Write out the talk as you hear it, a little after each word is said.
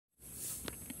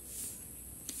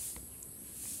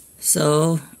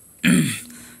So,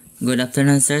 good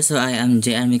afternoon, sir. So, I am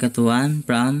J. Mikatuan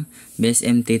from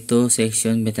BSMT2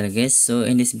 section Betelgeuse. So,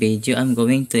 in this video, I'm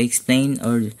going to explain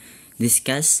or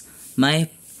discuss my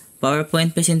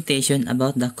PowerPoint presentation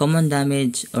about the common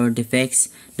damage or defects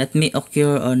that may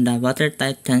occur on the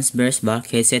watertight transverse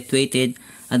bulkhead situated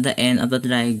at the end of the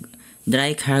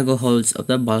dry cargo holds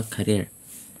of the bulk carrier.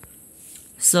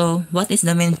 So, what is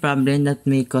the main problem that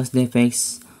may cause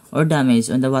defects or damage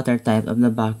on the water type of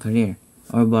the bulk carrier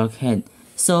or bulkhead?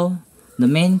 So, the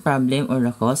main problem or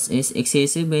the cause is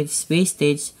excessive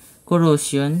wastage,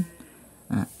 corrosion,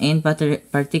 in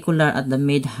particular at the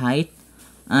mid-height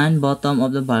and bottom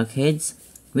of the bulkheads,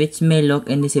 which may look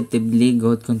in deceptively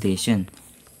good condition.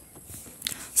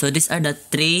 So, these are the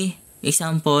three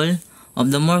examples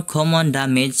of the more common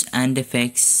damage and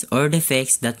defects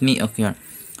that may occur.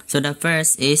 So the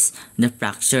first is the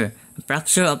fracture.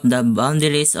 Fracture of the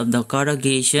boundaries of the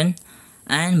corrugation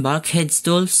and bulkhead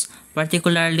stools,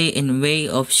 particularly in way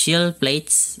of shield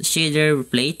plates, shader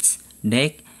plates,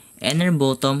 deck, inner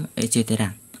bottom,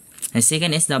 etc. The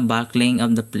second is the buckling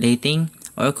of the plating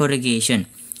or corrugation,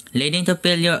 leading to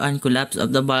failure and collapse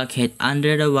of the bulkhead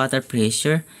under the water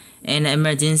pressure in an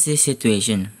emergency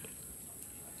situation.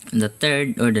 The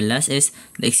third or the last is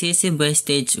the excessive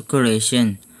wastage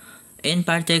corrosion, in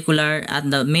particular at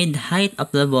the mid-height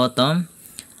of the bottom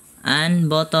and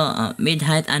bottom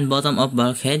of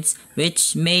bulkheads,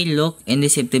 which may look in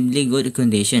deceptively good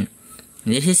condition.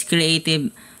 This is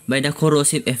created by the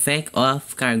corrosive effect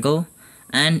of cargo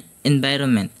and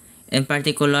environment, in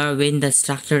particular when the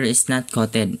structure is not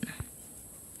coated.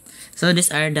 So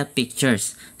these are the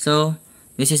pictures. So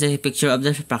this is a picture of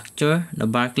the fracture, the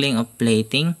buckling of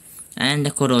plating, and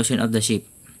the corrosion of the ship.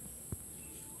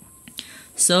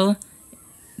 So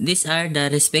these are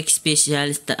the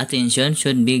special attention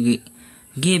should be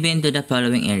given to the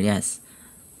following areas.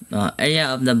 Area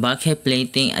of the bulkhead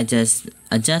plating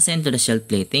adjacent to the shell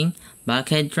plating,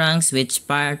 bulkhead trunks which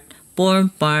form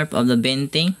part of the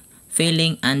venting,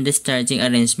 filling, and discharging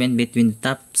arrangement between the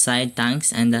top side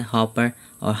tanks and the hopper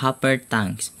or hopper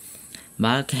tanks.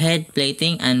 Bulkhead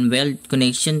plating and weld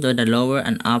connection to the lower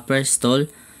and upper stall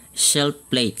shell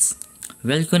plates.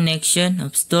 Weld connection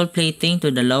of stall plating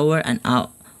to the lower and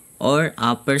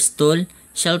upper stall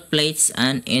shell plates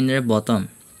and inner bottom,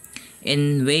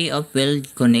 in way of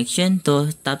weld connection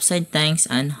to topside tanks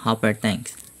and hopper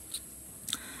tanks.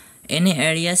 Any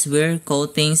areas where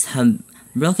coatings have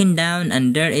broken down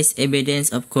and there is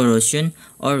evidence of corrosion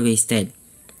or wasted,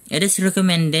 it is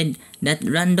recommended that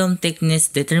random thickness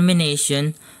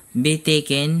determination be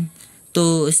taken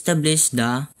to establish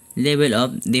the level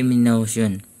of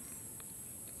diminution.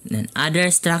 Then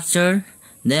other structure,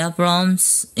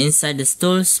 diaphragms inside the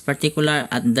stools, particular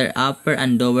at their upper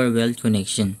and lower weld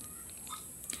connection.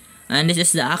 And this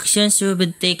is the actions you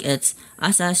would take as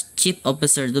a chief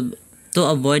officer to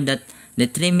avoid that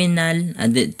detrimental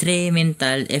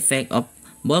effect of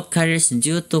bulk carriers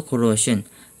due to corrosion,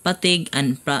 fatigue,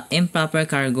 and improper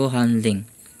cargo handling.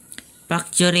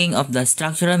 Fracturing of the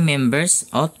structural members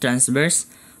of transverse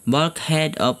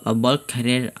bulkhead of a bulk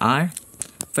carrier are: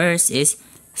 first is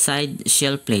side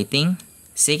shell plating.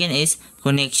 Second is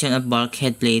connection of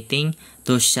bulkhead plating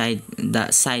to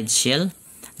the side shell.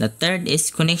 The third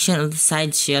is connection of the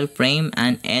side shell frame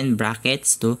and end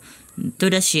brackets to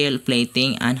the shell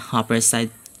plating and hopper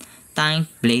side tank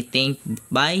plating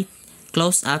by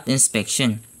close-up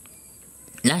inspection.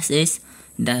 Last is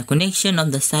the connection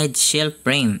of the side shell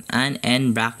frame and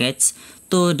end brackets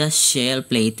to the shell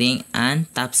plating and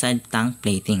topside tank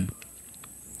plating.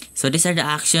 So these are the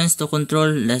actions to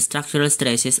control the structural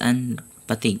stresses and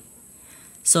fatigue.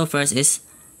 So first is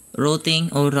routing,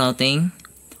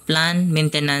 plan,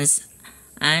 maintenance,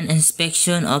 and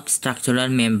inspection of structural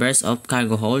members of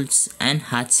cargo holds and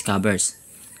hatch covers.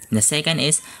 The second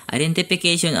is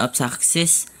identification of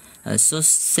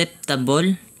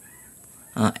susceptible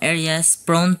areas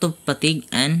prone to fatigue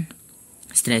and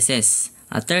stresses.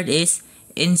 A third is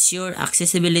ensure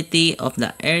accessibility of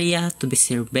the area to be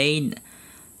surveyed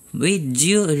with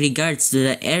due regards to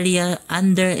the area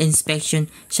under inspection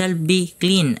shall be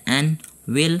clean and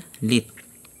well lit.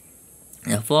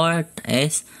 The fourth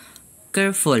is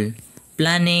careful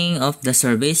planning of the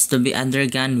service to be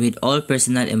undergone with all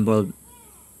personnel involved.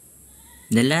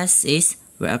 The last is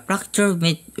where a fracture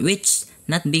which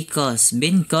not been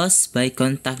caused by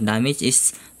contact damage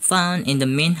is found in the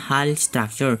main hull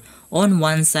structure on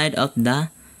one side of the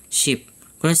ship.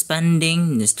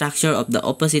 Corresponding the structure of the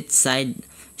opposite side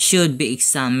should be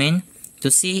examined to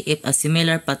see if a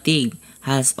similar fatigue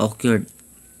has occurred.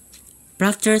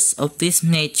 Fractures of this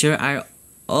nature are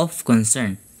of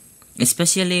concern.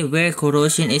 especially where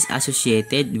corrosion is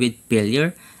associated with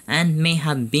failure and may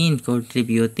have been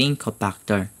contributing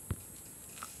cofactor.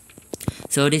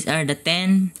 So these are the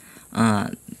 10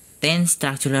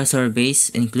 structural surveys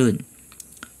include.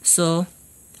 So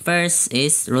first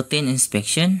is routine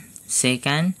inspection,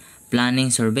 second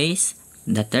planning surveys,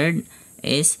 the third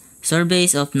is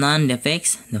surveys of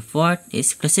non-defects, the fourth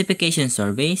is classification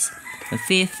surveys, the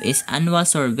fifth is annual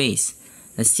surveys,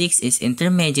 the sixth is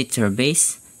intermediate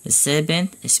surveys, the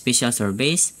seventh is special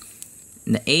surveys,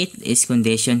 the 8th is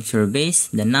condition surveys,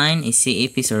 the 9 is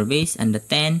CEP surveys, and the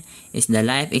 10 is the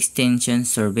life extension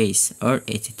surveys, or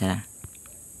etc.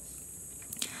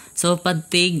 So,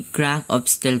 fatigue, crack of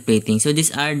steel plating. So, these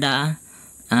are the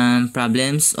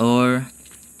problems or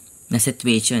the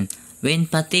situation. When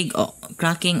fatigue or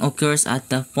cracking occurs at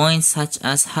the points such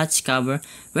as hatch cover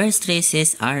where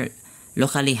stresses are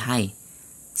locally high.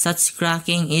 Such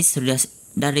cracking is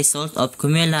the result of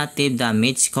cumulative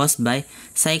damage caused by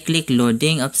cyclic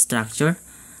loading of structure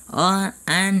or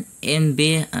an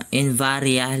invariable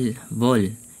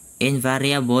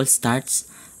starts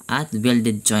at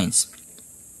welded joints.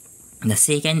 The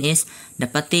second is the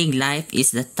fatigue life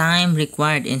is the time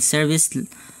required in service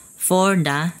for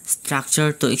the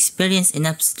structure to experience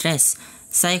enough stress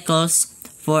cycles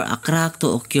for a crack to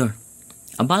occur.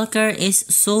 A bulker is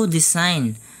so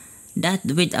designed that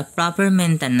with a proper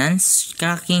maintenance,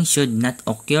 cracking should not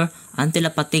occur until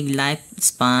a fatigue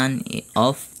lifespan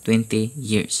of 20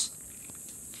 years.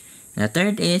 The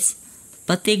third is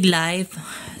fatigue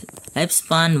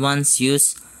lifespan once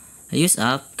used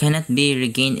up cannot be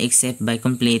regained except by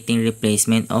completing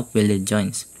replacement of welded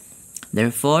joints.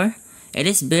 Therefore, it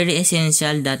is very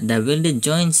essential that the welded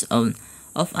joints of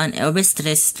an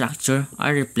overstressed structure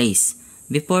are replaced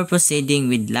before proceeding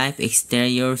with life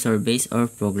exterior surveys or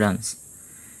programs.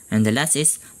 And the last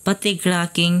is fatigue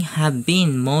cracking have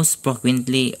been most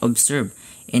frequently observed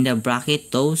in the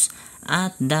bracket toes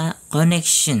at the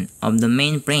connection of the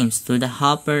main frames to the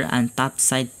hopper and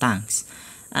topside tanks,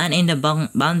 and in the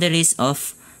boundaries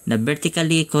of the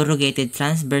vertically corrugated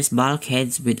transverse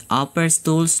bulkheads with upper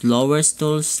stools, lower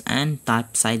stools, and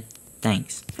topside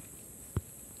tanks.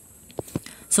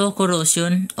 So,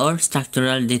 corrosion or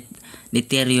structural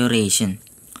deterioration.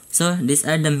 So, these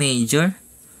are the major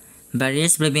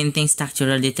barriers preventing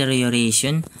structural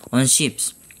deterioration on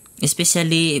ships,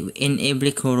 especially in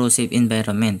every corrosive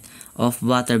environment of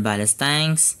water ballast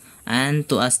tanks, and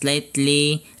to a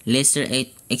slightly lesser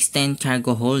extent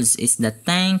cargo holds is the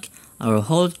tank or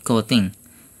hold coating.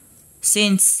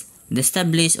 Since the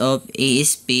establishment of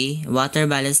ESP, water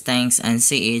ballast tanks and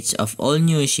CH of all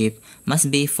new ships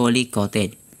must be fully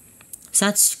coated.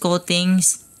 Such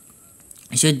coatings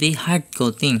should be hard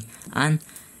coating and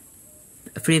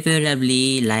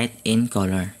preferably light in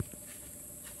color.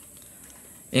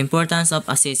 Importance of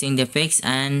assessing defects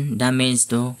and damage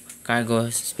to cargo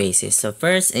spaces. So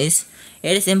first is,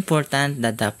 it is important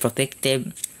that the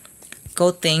protective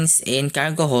coatings in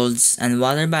cargo holds and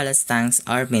water ballast tanks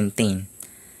are maintained.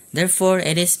 Therefore,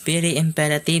 it is very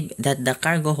imperative that the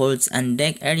cargo holds and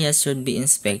deck areas should be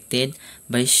inspected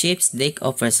by ship's deck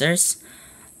officers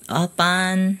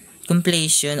upon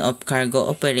completion of cargo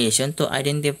operation to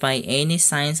identify any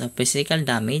signs of physical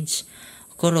damage,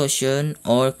 corrosion,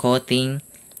 or coating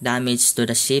damage to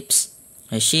the ship's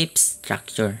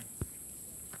structure.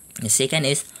 The second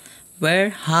is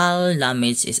where hull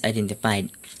damage is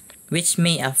identified, which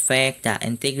may affect the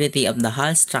integrity of the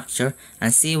hull structure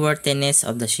and seaworthiness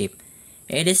of the ship.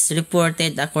 It is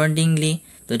reported accordingly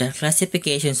to the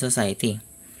Classification Society.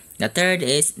 The third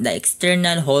is the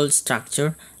external hold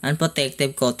structure and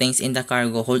protective coatings in the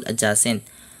cargo hold adjacent.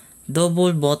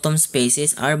 Double bottom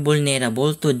spaces are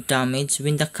vulnerable to damage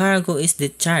when the cargo is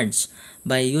discharged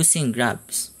by using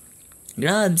grabs.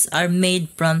 Grabs are made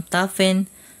from toughened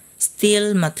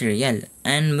steel material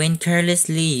and when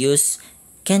carelessly used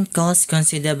can cause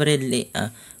considerable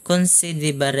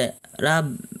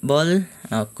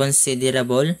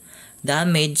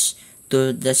damage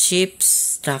to the ship's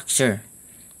structure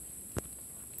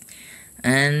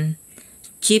and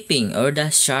chipping or the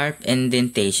sharp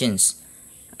indentations,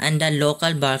 and the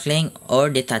local buckling or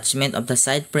detachment of the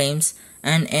side frames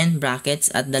and end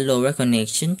brackets at the lower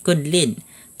connection could lead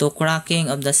to cracking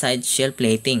of the side shell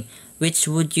plating, which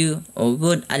would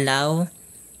allow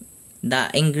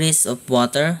the ingress of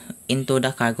water into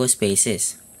the cargo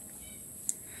spaces.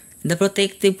 The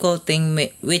protective coating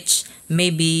which may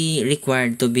be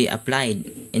required to be applied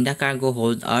in the cargo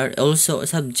hold are also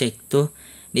subject to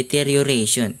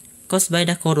deterioration caused by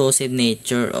the corrosive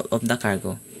nature of the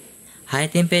cargo. High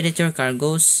temperature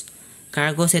cargoes,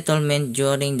 cargo settlement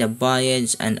during the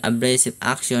voyage, and abrasive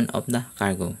action of the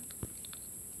cargo.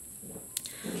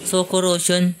 Also,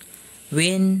 corrosion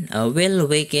will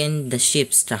weaken the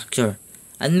ship's structure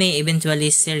and may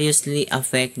eventually seriously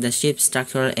affect the ship's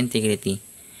structural integrity.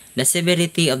 The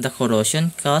severity of the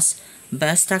corrosion caused by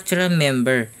a structural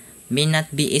member may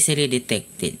not be easily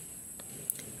detected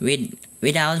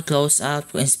without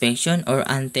close-up inspection or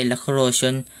until the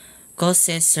corrosion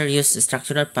causes serious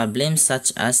structural problems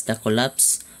such as the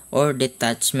collapse or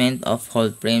detachment of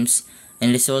hull frames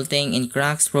and resulting in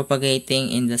cracks propagating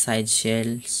in the side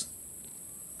shield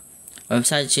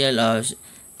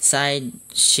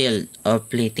or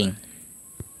plating.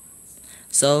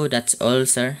 So that's all,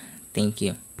 sir. Thank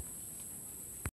you.